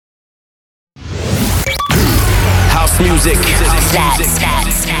House music.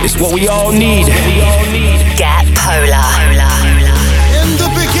 It's what we all need. Get polar. In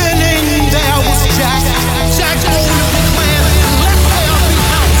the beginning there was Jack. Jack owned a big man and left there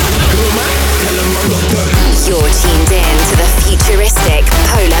behind. You're tuned in to the futuristic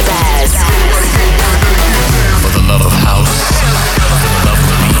Polar Bears. For the love of house, for the love of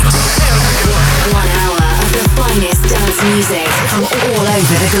beats. 1 hour of the finest dance music from all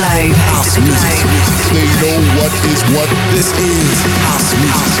over the globe. House music. They know what this is. House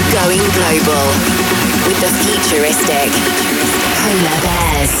music. Going global with the futuristic Polar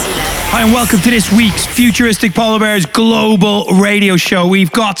Bears. Hi and welcome to this week's Futuristic Polar Bears Global Radio Show.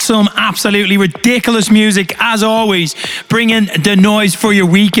 We've got some absolutely ridiculous music, as always, bringing the noise for your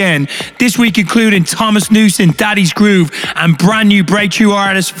weekend. This week including Thomas Newson, Daddy's Groove, and brand new breakthrough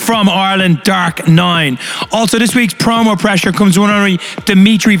artist from Ireland, Dark 9. Also, this week's promo pressure comes from one only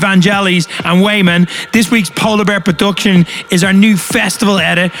Dimitri Vangelis and Wyman. This week's Polar Bear production is our new festival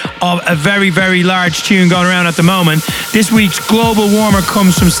edit of a very, very large tune going around at the moment. This week's Global Warmer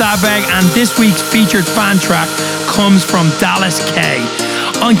comes from Sevag, and this week's featured fan track comes from Dallas K.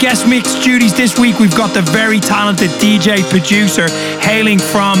 On guest mix duties this week, we've got the very talented DJ producer hailing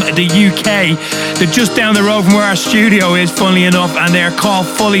from the UK. They're just down the road from where our studio is, funnily enough, and they're called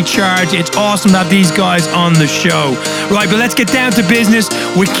Fully Charged. It's awesome to have these guys on the show. Right, but let's get down to business.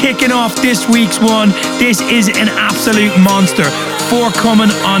 We're kicking off this week's one. This is an absolute monster.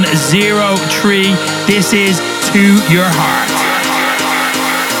 Forthcoming on ZEROTHREE. This is To Your Heart.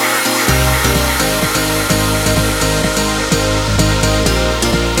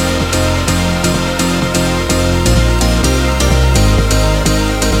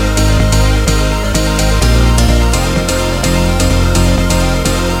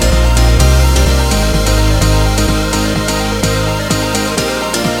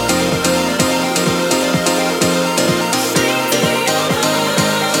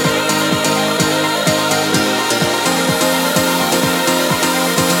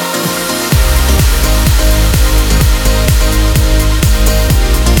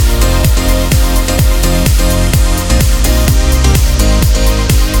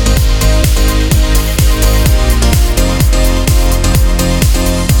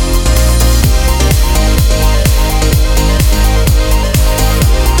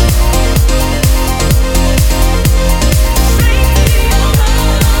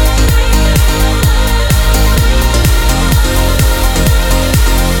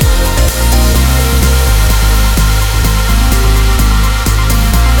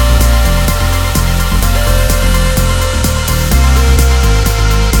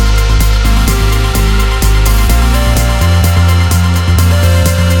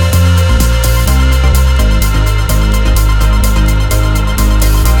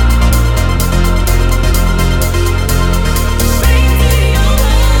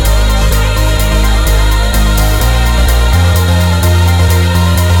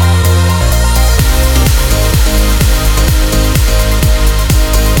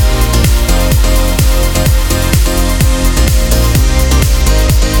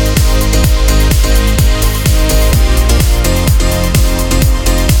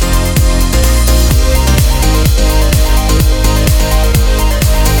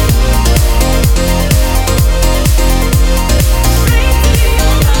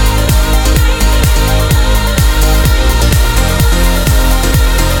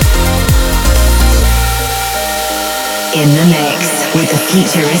 In the mix with the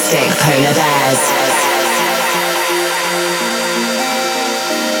futuristic Polar Bears.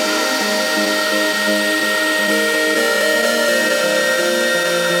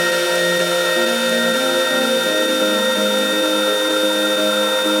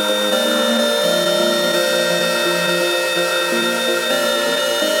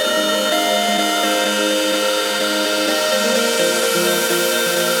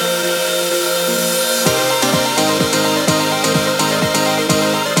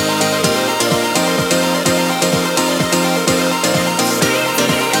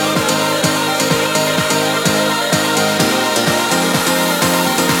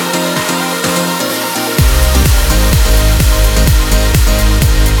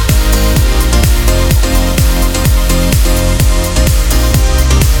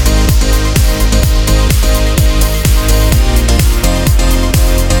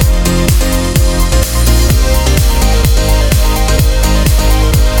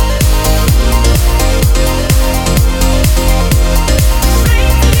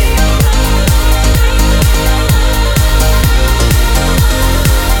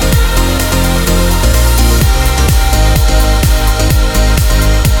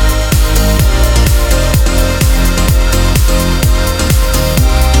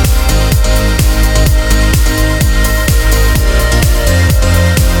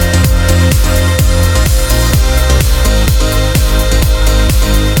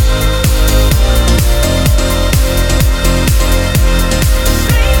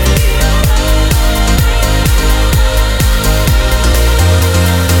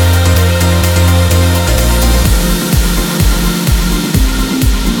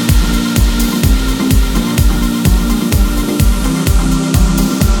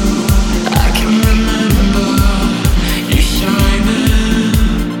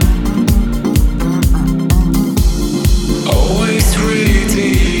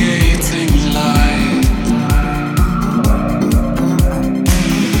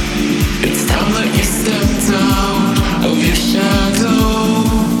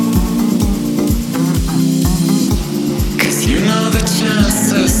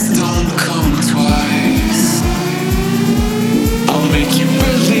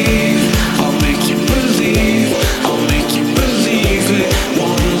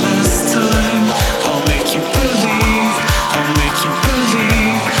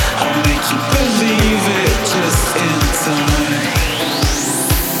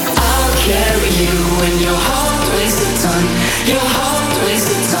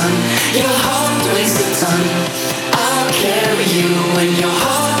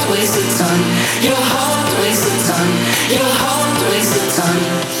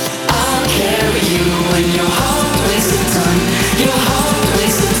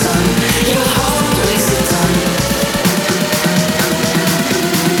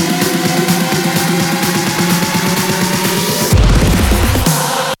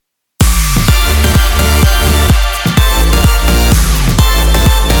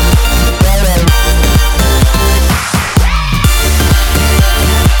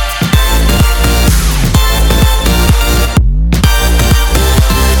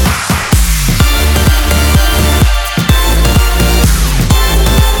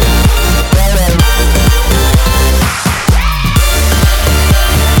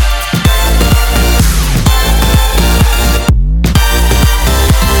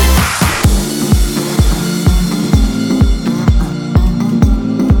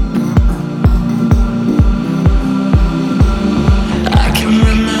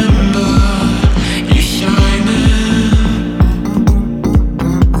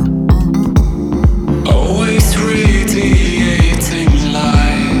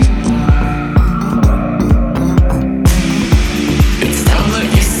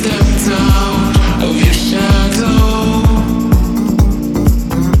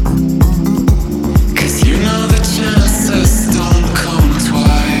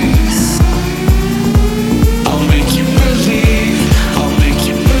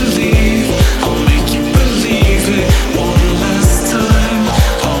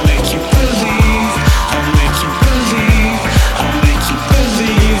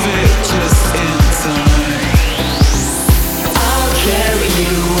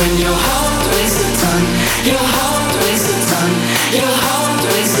 you when your heart weighs a ton. Your heart weighs a ton. Your heart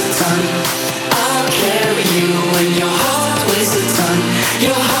weighs a ton. I'll carry you when your heart weighs a ton.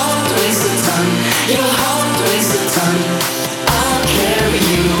 Your heart weighs a ton. Your heart weighs a ton. I'll carry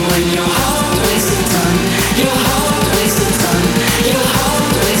you when your heart weighs a ton. Your heart weighs a ton. Your heart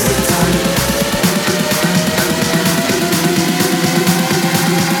weighs a ton.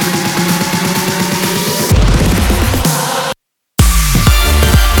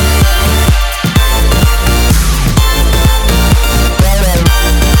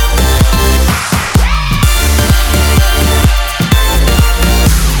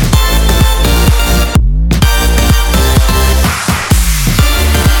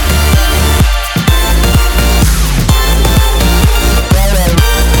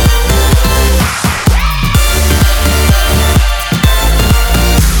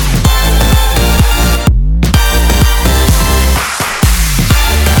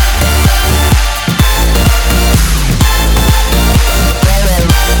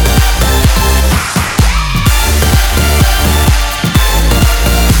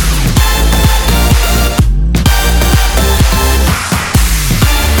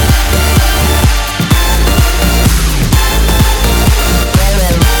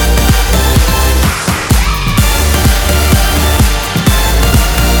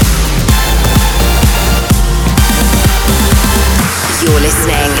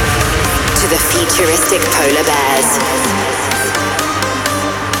 Futuristic Polar Bears.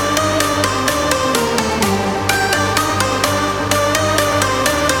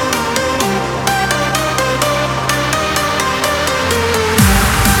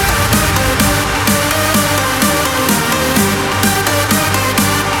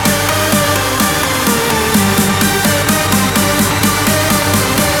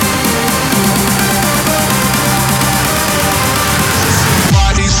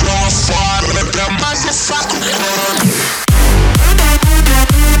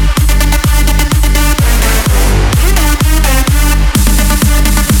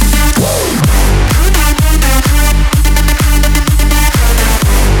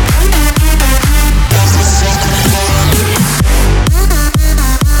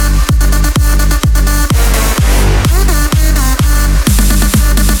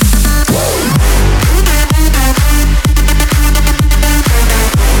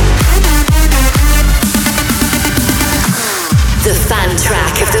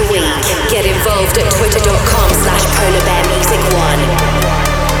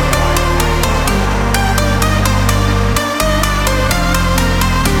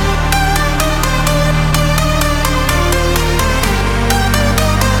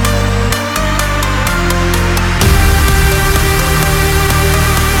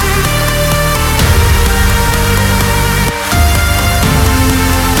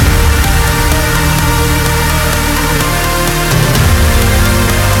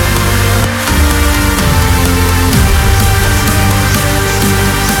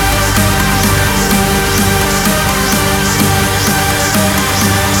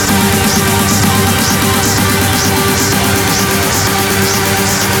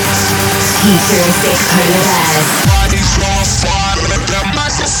 Futuristic Polar Bears. Bodies on fire, let that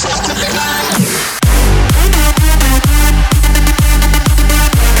motherfucker light.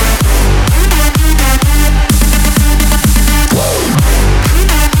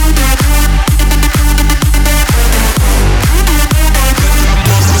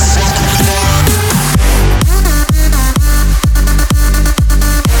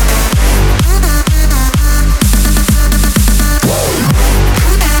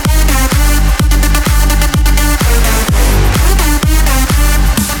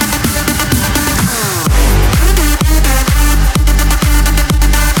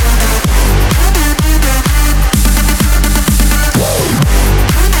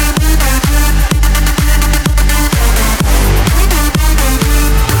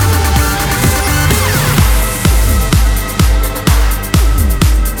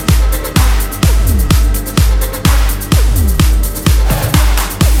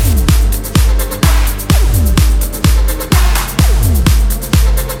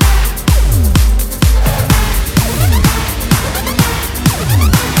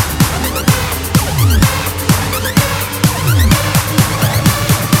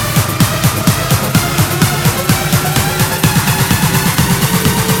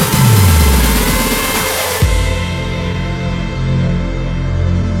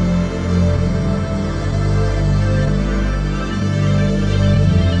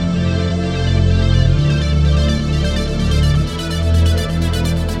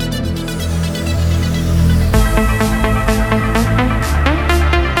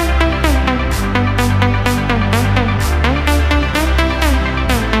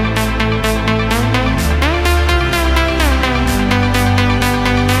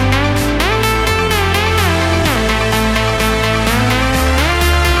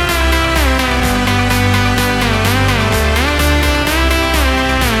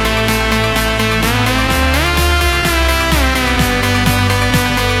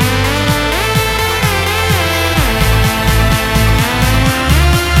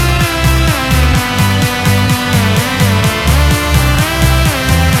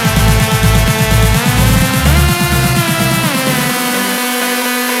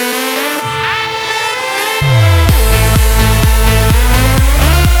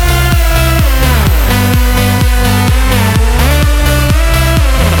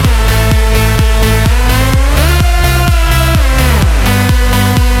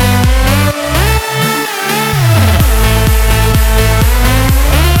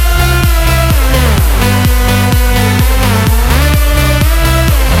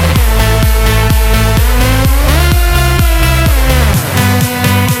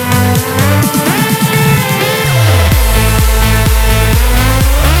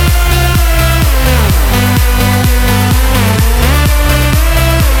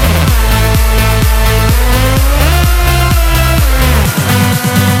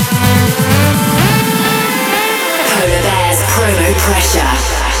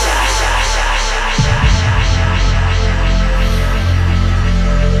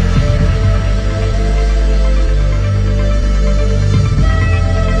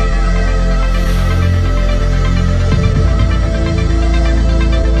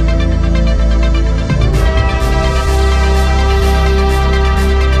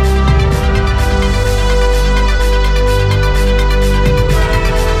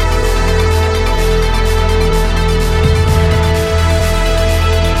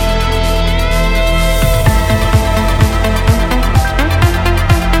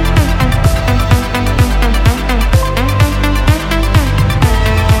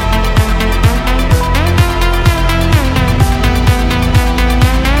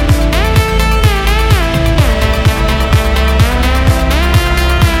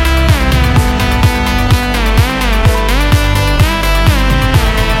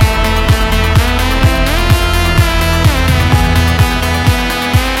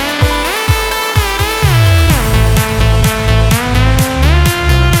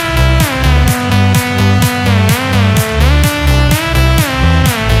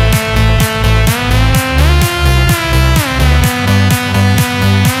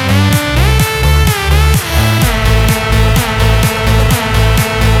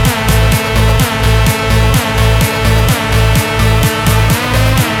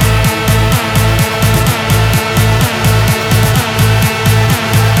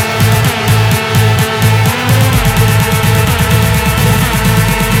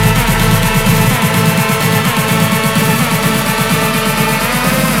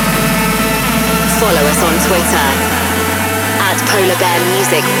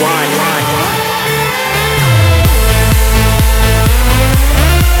 Music 1.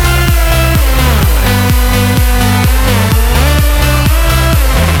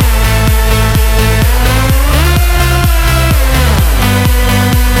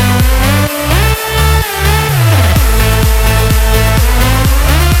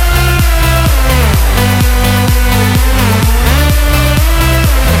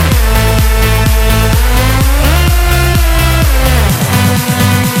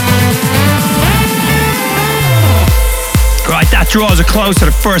 That draws a close to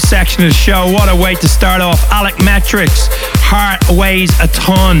the first section of the show. What a way to start off. ALEX METRIC's Heart Weighs a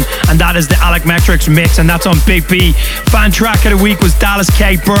Ton, and that is the ALEX METRIC's mix, and that's on BIGBEAT. Fan track of the week was Dallas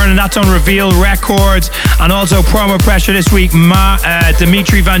K Burn, and that's on Reveal Records. And also promo pressure this week,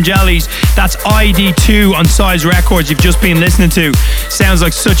 Dimitri Vangelis, that's ID2 on Size Records. You've just been listening to. Sounds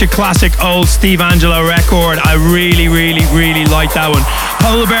like such a classic old Steve Angelo record. I really like that one.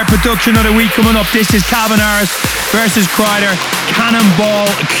 Polar Bear production of the week coming up. This is HARRIS versus KRYDER, Cannonball,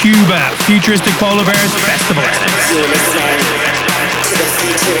 Cuba, Futuristic Polar Bears Festival. You're listening to the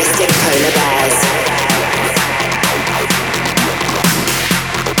Futuristic Polar Bears.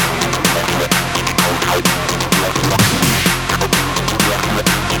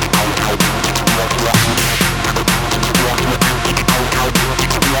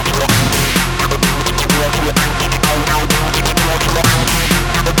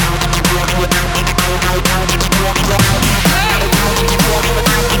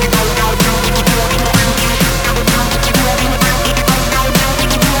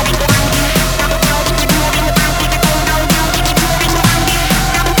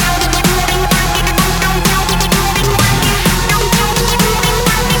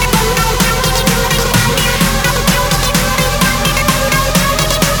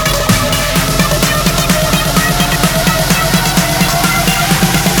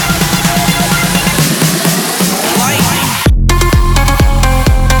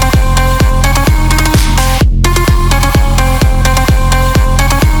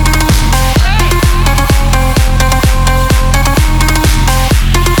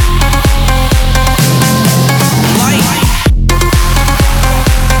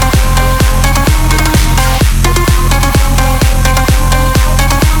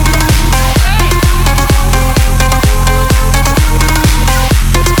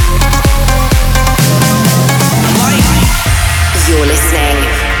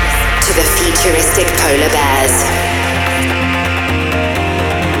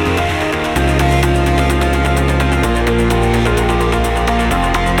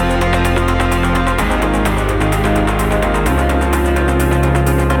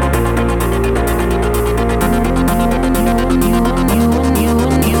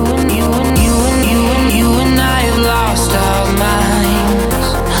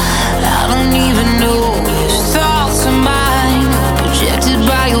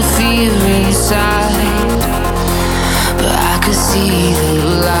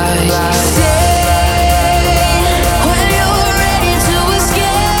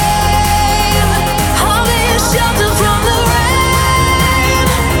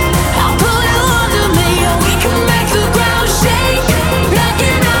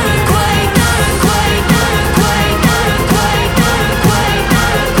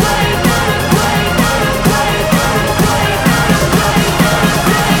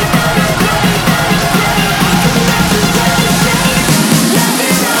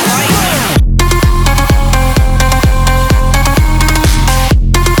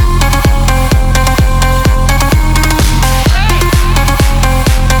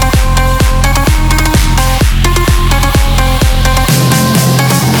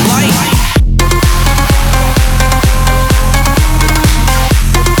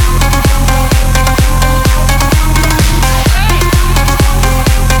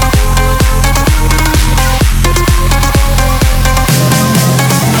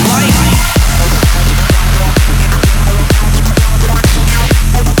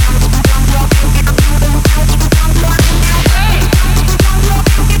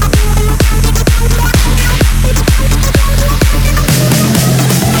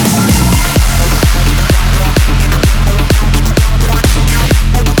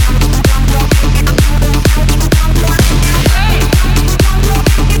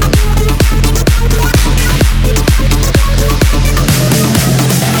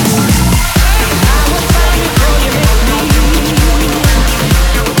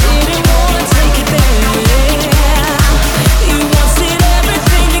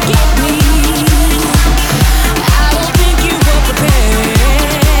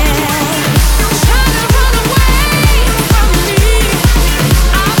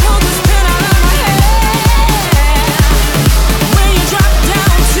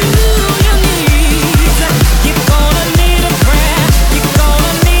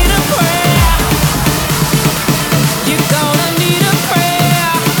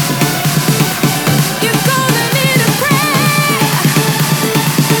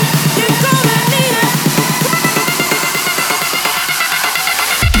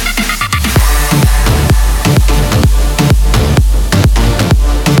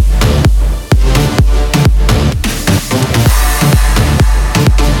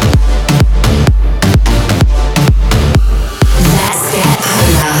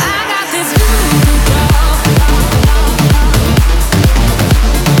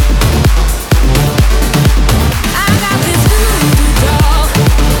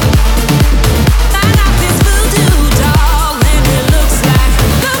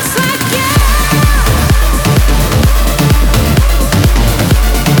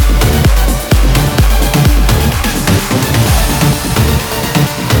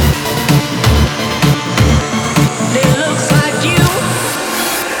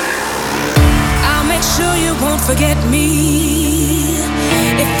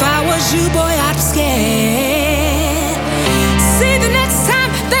 you, boy, I'd be scared. See, the next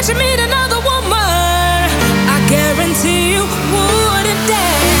time that you meet another woman, I guarantee you wouldn't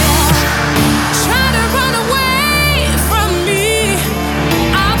dare try to run away from me.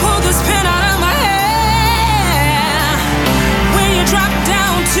 I'll pull this pen out of my hair. When you drop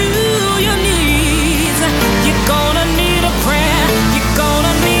down to your knees, you're gonna need a prayer. You're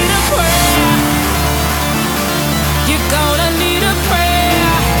gonna need a prayer. You're gonna need a prayer.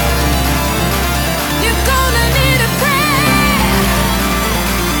 You're gonna need a prayer.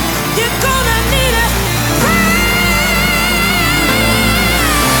 You're gonna need a prayer.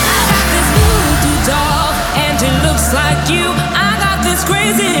 I got this voodoo doll and it looks like you. I got this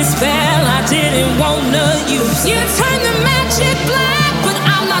crazy spell I didn't wanna use. You turn the magic black, but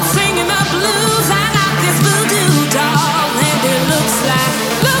I'm not singing the blues. I got this voodoo doll and it looks like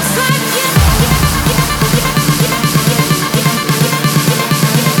you.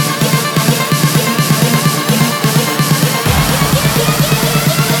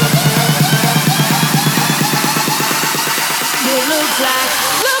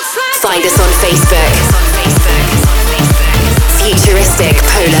 Find us on Facebook. Futuristic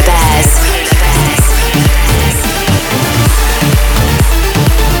Polar Bears.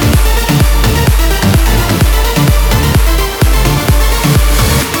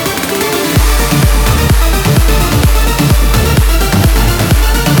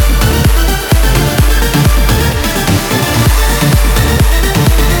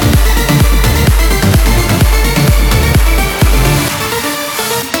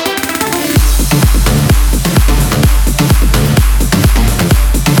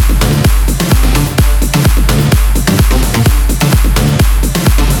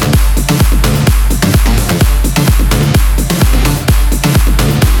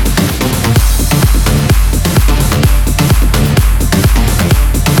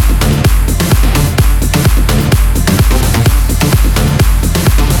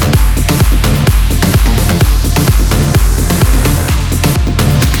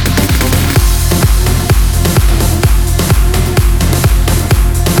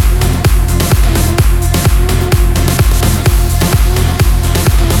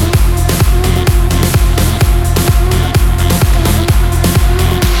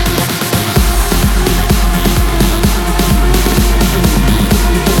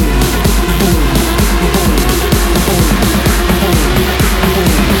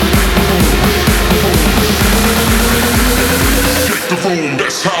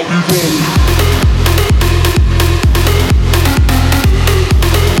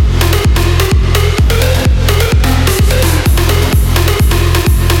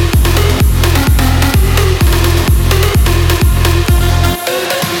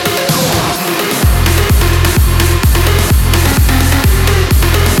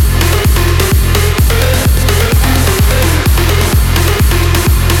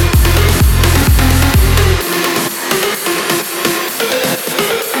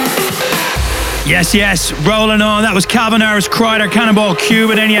 Yes, rolling on. That was HARRIS, KRYDER, Cannonball,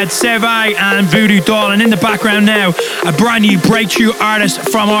 Cuban. Then you had Sevag and VOODOO DOLL. And in the background now, a brand new breakthrough artist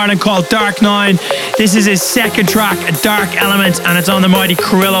from Ireland called Dark9. This is his second track, Dark Elements, and it's on the mighty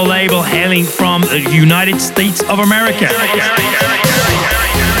CARILLO label, hailing from the United States of America.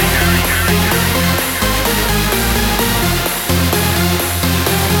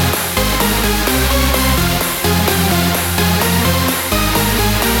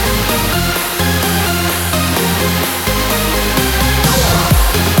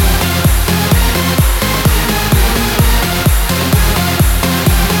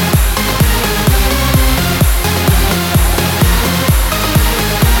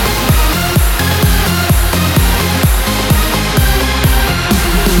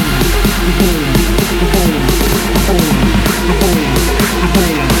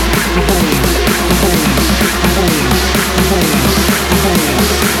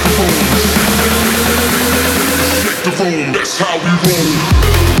 That's how we roll.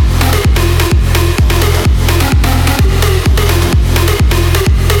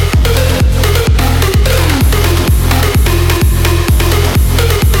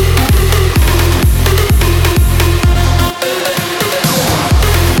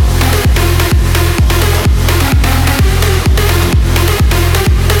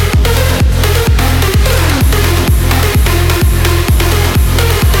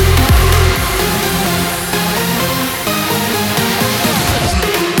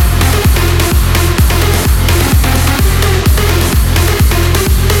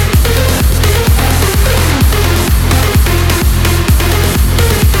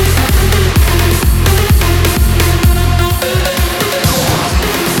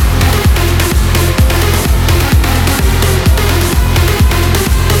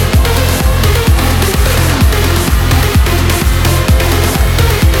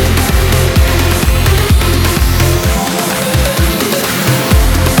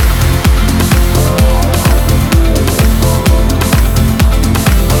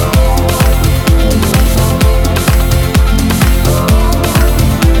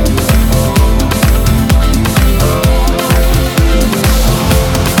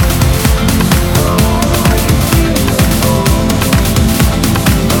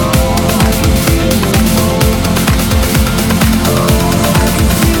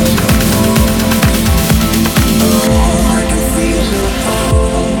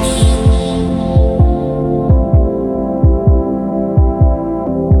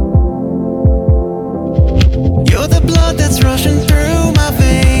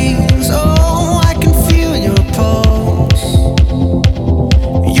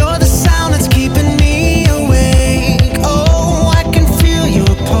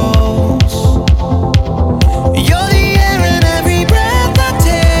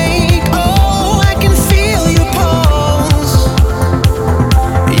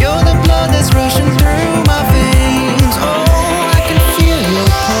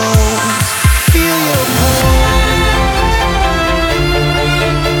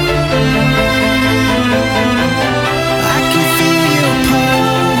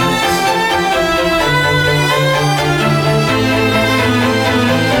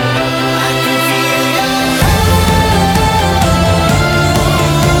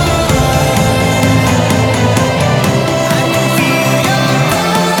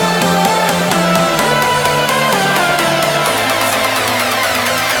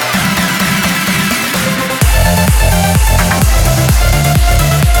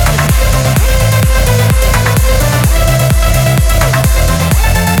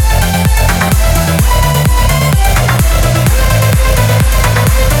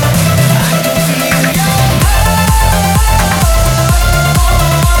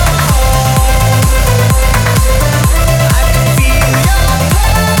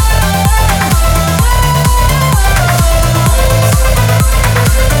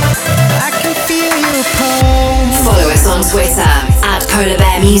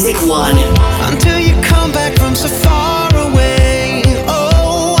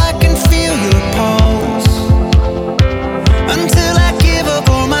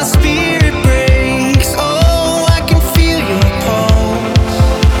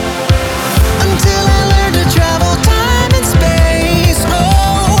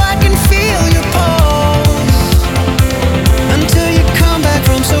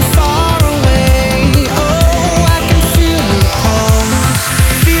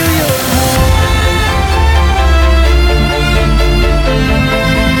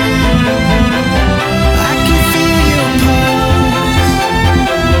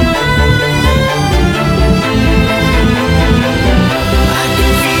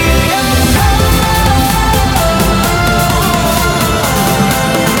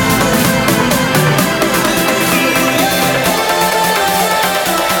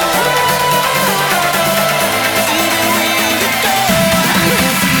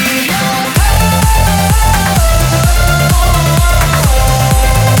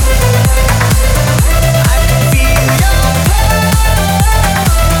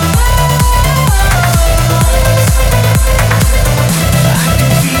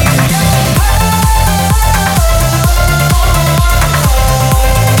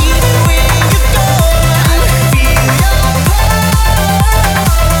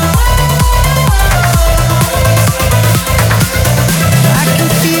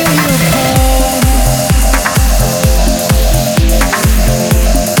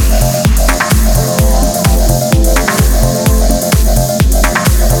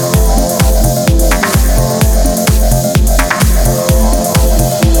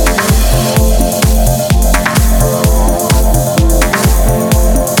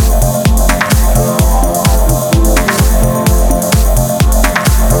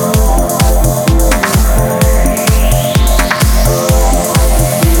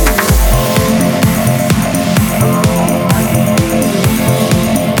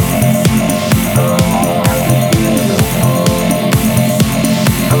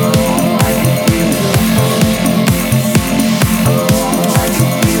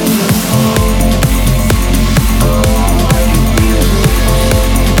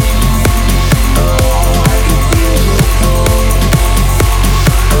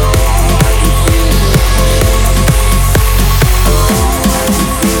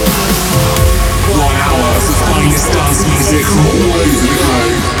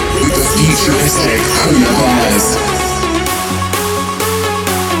 Futuristic Polar Bears.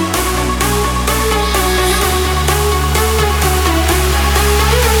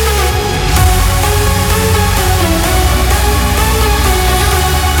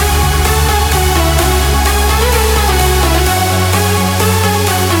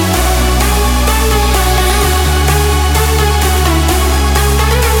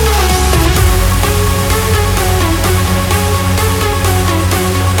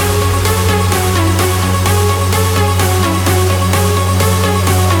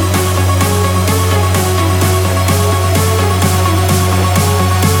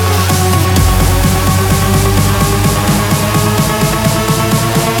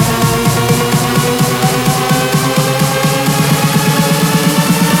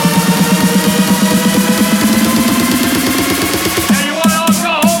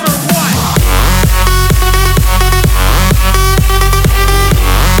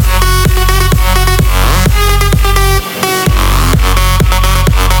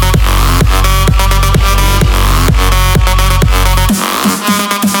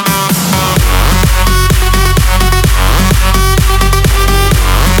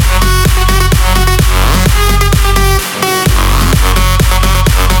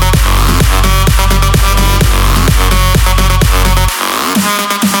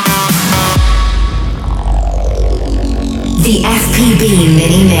 The FPB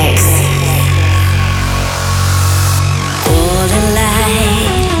Mini Mix. Golden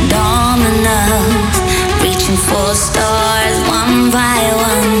light, dominoes, reaching for stars one by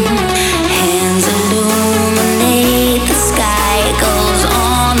one. Hands illuminate the sky, it goes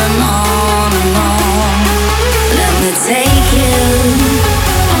on and on and on. Let me take you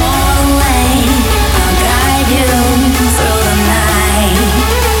all the way, I'll guide you through the night.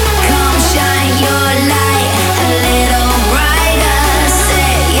 Come shine your light a little brighter,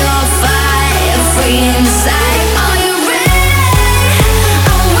 set your fire free inside. Are you ready?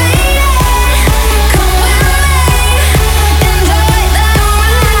 I'm waiting. Come with me, enjoy the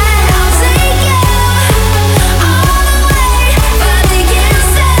ride. I'll take you all the way, find the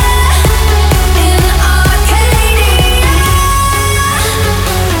answer in Arcadia.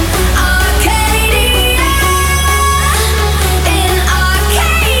 Arcadia, in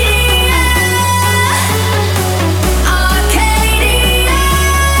Arcadia. Arcadia.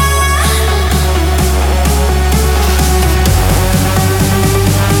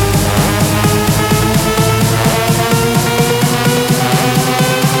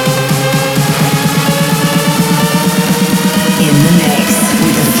 In the mix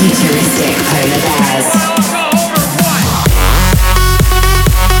with the Futuristic Polar Bears.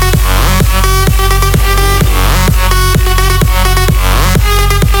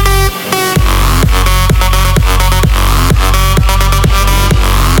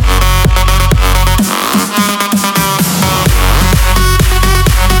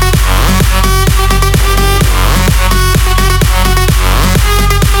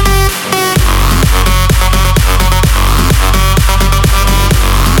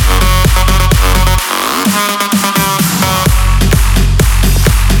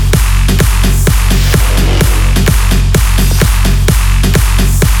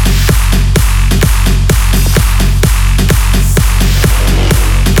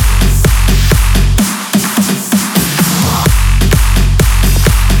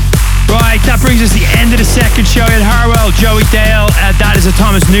 Brings us the end of the second show. We had Hardwell, Joey Dale. That is a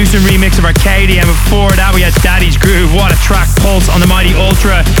Thomas Newson remix of Arcadia. And before that, we had Daddy's Groove. What a track, Pulse on the Mighty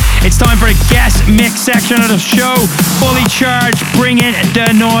Ultra. It's time for a guest mix section of the show. Fully charged, bring in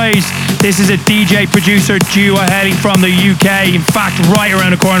the noise. This is a DJ producer duo hailing from the UK. In fact, right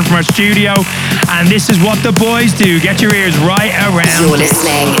around the corner from our studio. And this is what the boys do. Get your ears right around. You're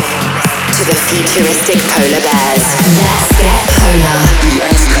listening to the Futuristic Polar Bears. Let's get polar. The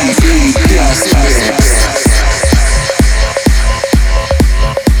FPB Plus Mix.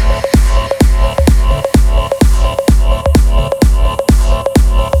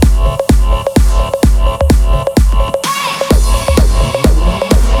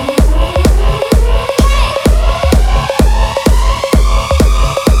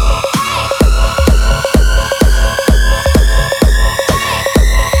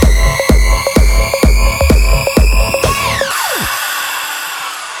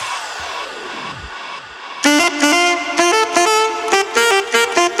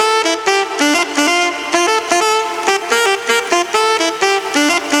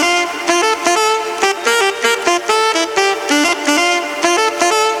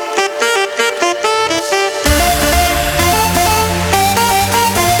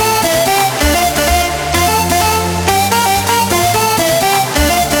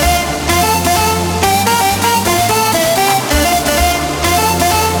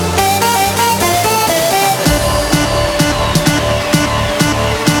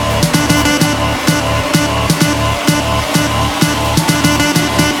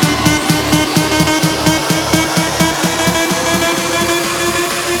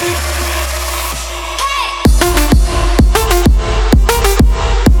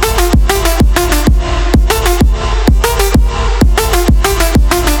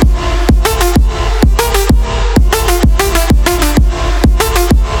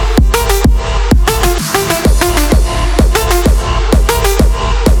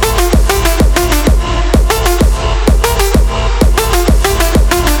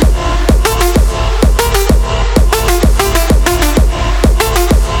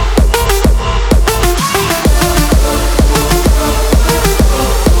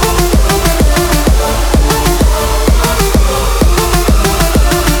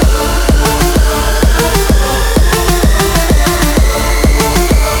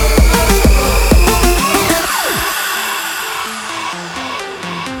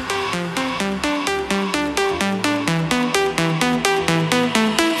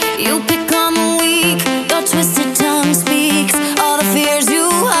 You pick on the weak, your twisted tongue speaks all the fears you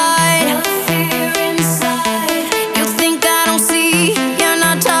hide. Fear inside. You think I don't see, you're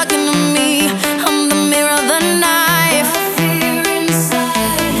not talking to me. I'm the mirror, the knife. Fear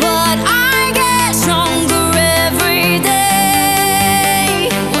inside. But I get stronger every day.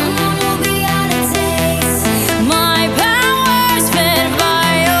 One more will be all it takes. My power's fed by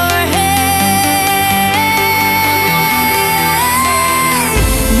your hate.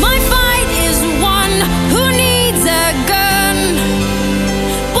 My fire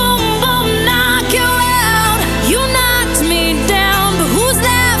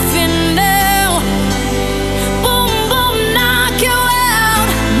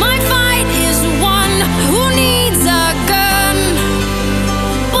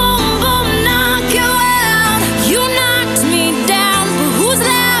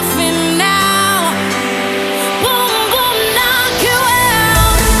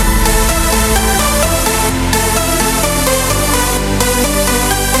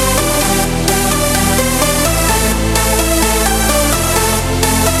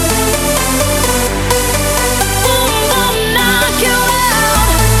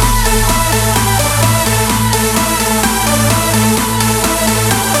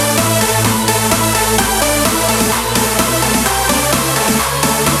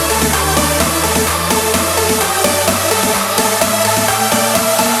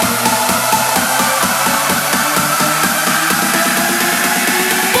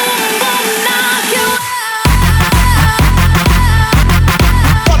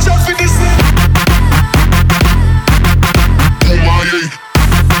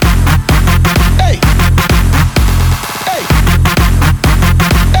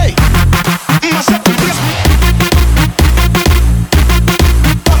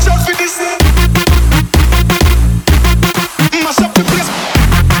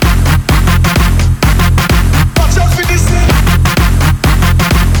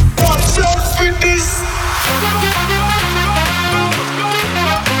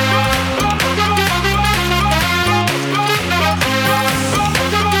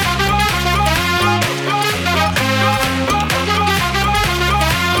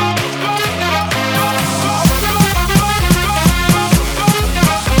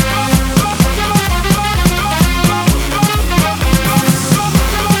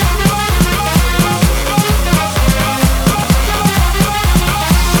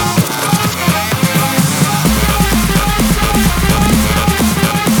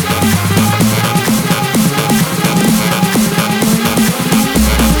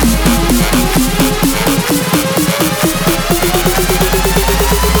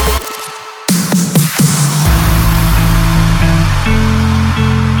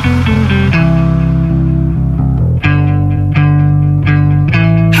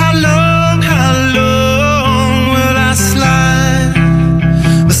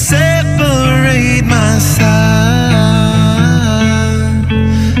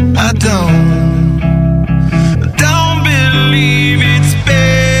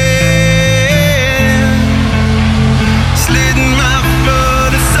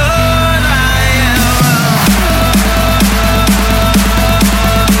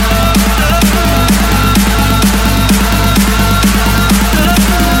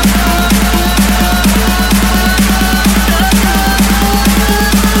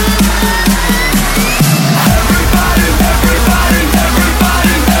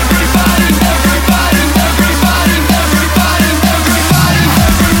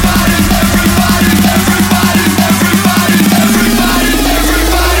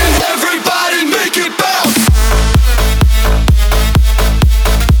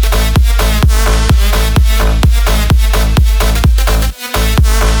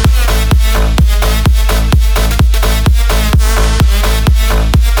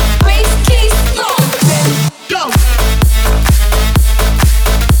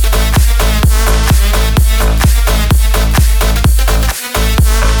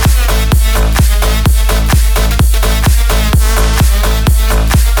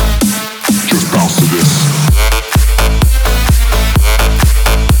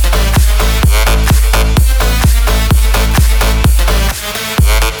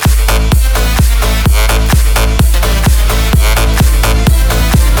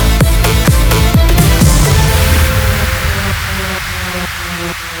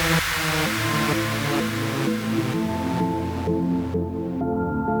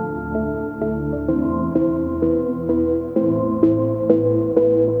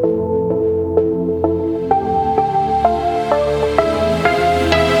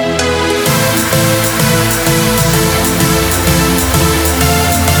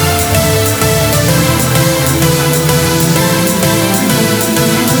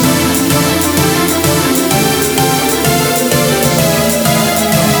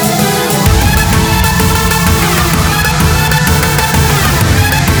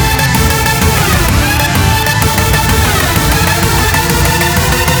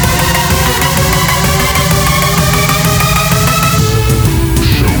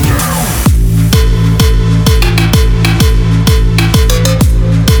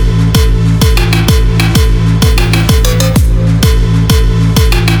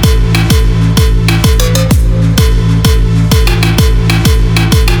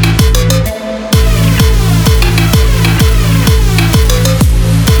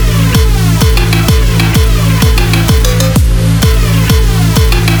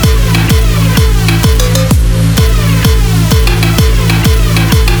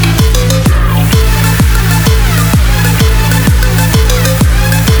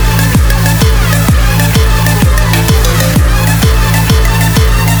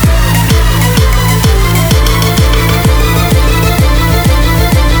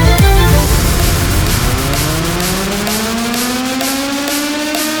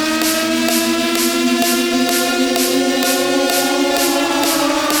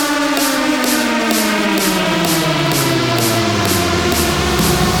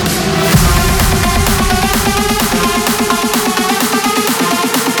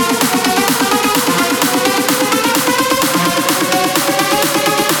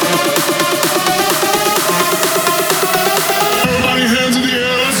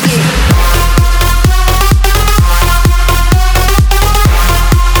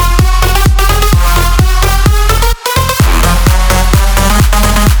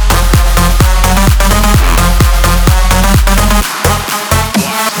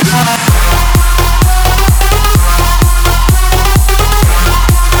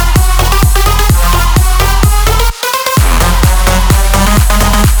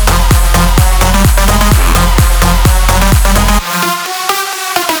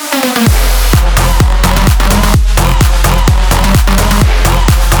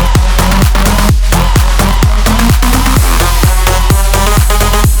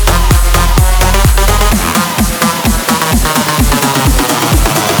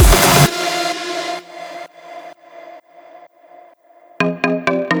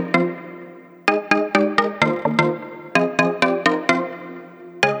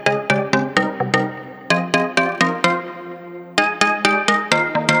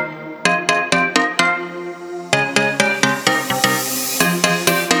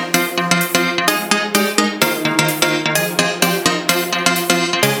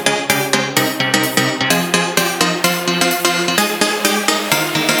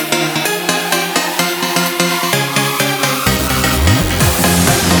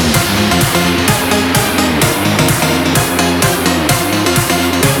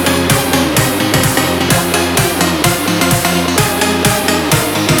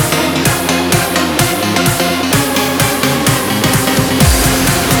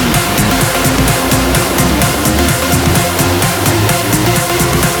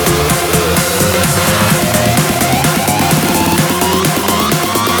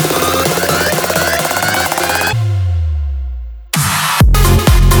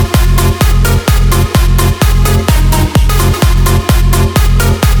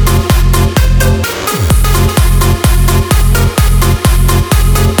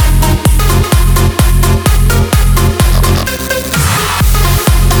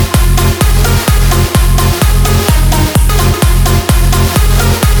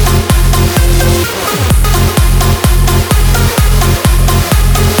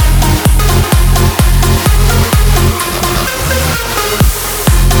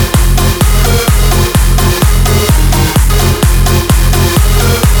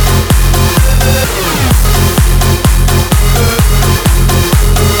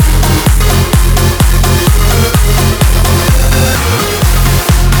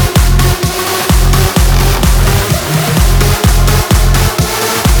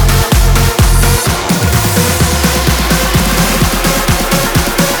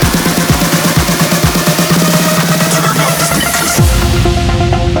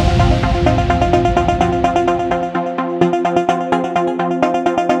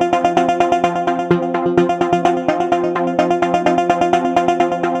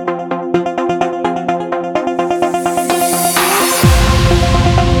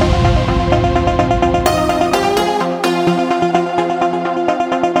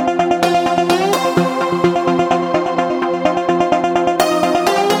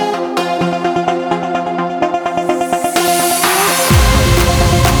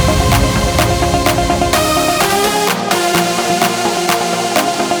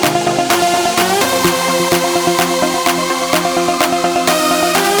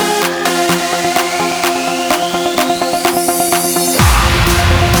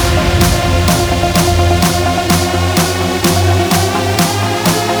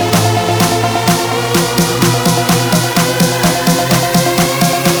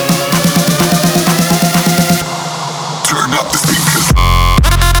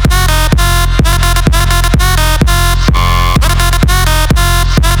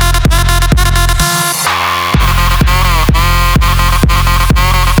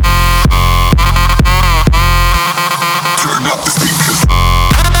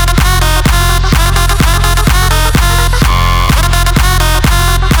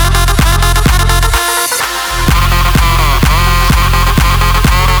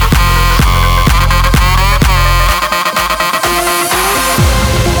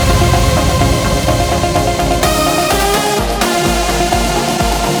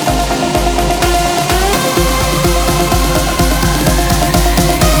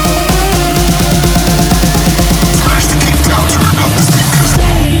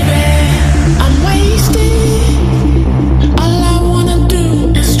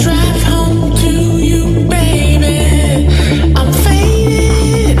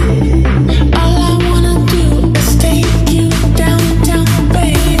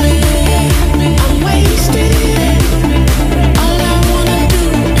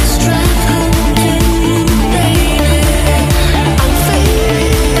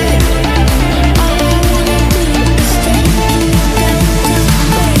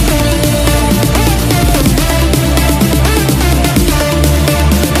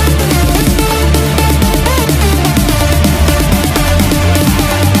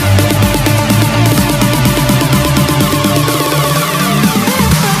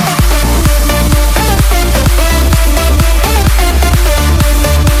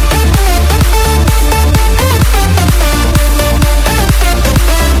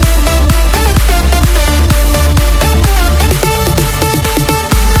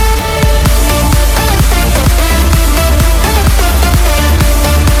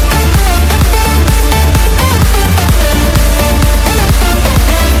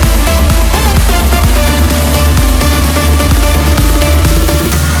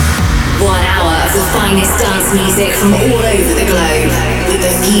finest dance music from all over the globe with the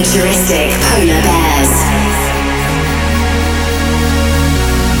Futuristic Polar Bears.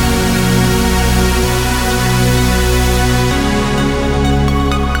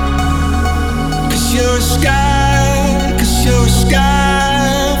 You're a sky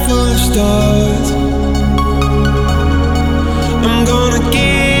full of stars. I'm gonna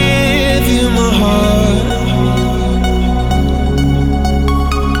give you my heart.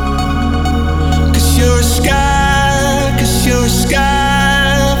 'Cause you're a sky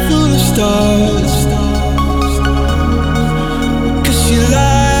full of stars. 'Cause you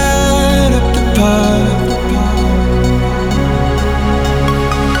light up the path.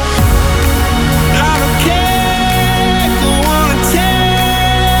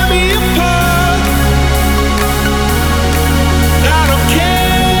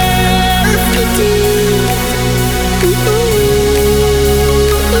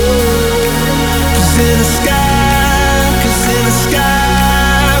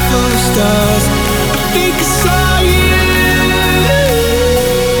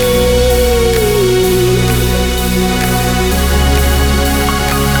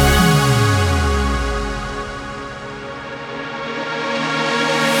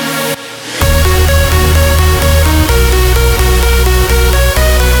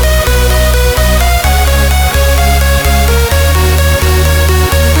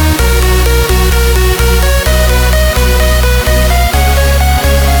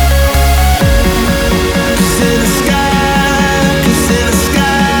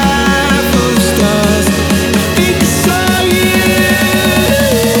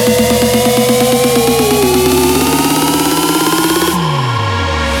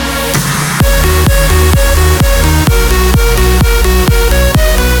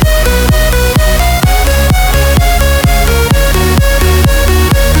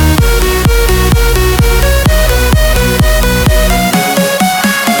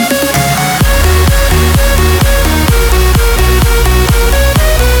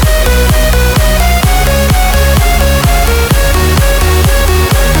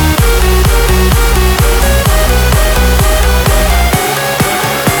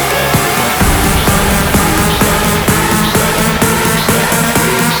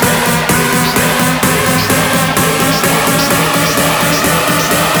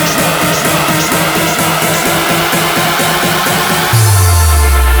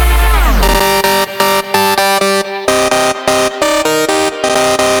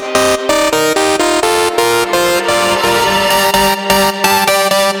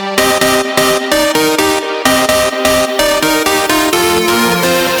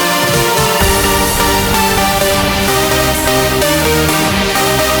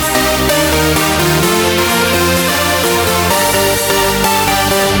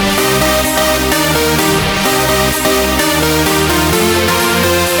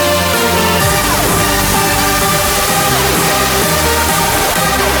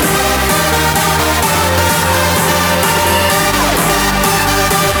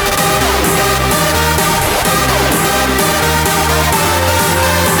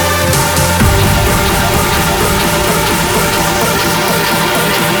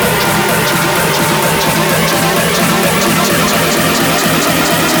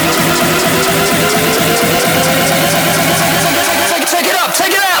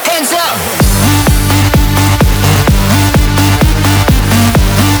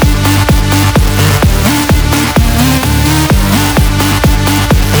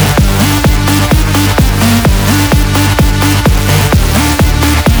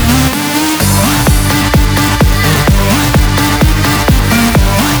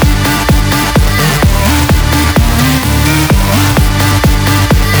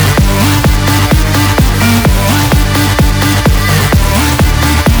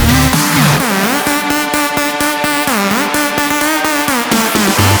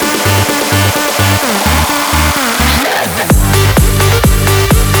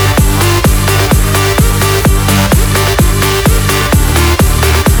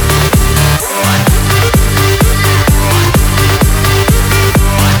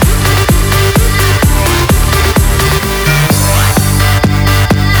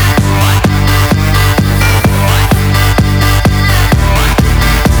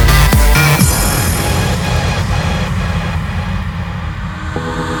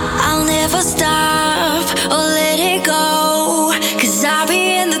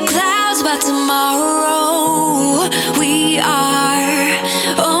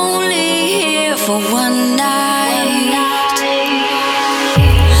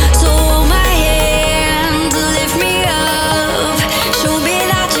 Show me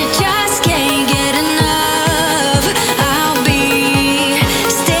that you just can't get enough.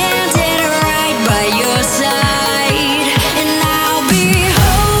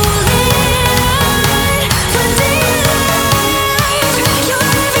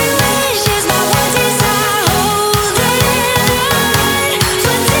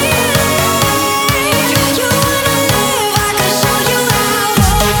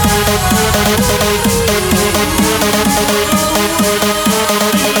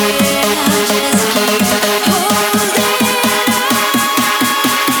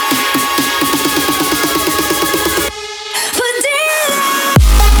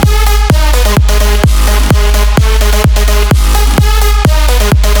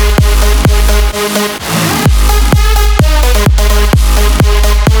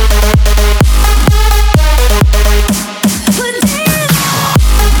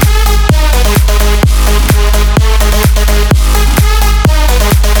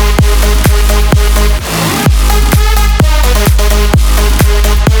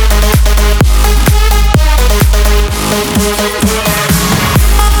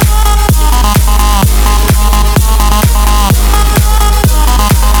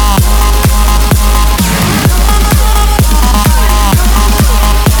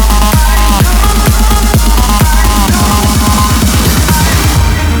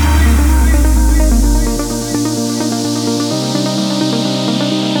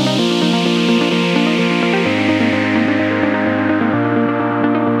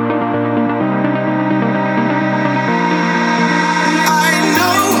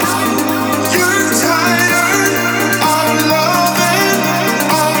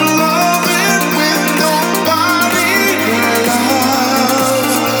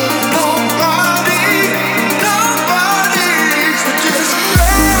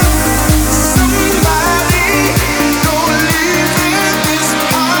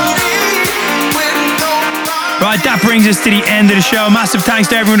 Right, that brings us to the end of the show. Massive thanks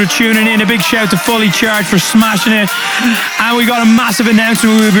to everyone for tuning in. A big shout to Fully Charged for smashing it. And we got a massive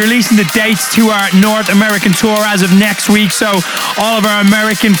announcement. We will be releasing the dates to our North American tour as of next week. So all of our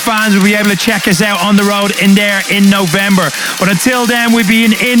American fans will be able to check us out on the road in there in November. But until then, we'll be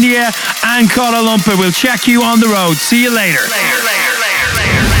in India and Kuala Lumpur. We'll check you on the road. See you later.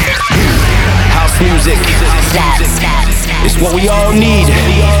 House music. It's what we all need.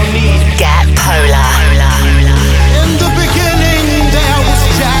 Get polar. In the beginning there was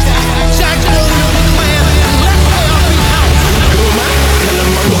Jack. Jack wanted a man. Let there be house.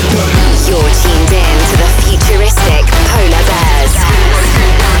 You're tuned in to the futuristic Polar Bears.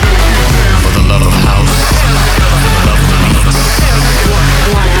 For the love of house. Love the beats.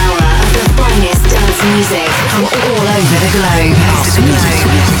 1 hour of the finest dance music from all over the globe.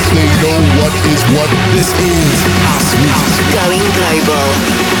 They know what this is. House music. Going global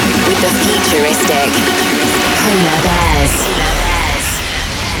with the futuristic Polar Bears.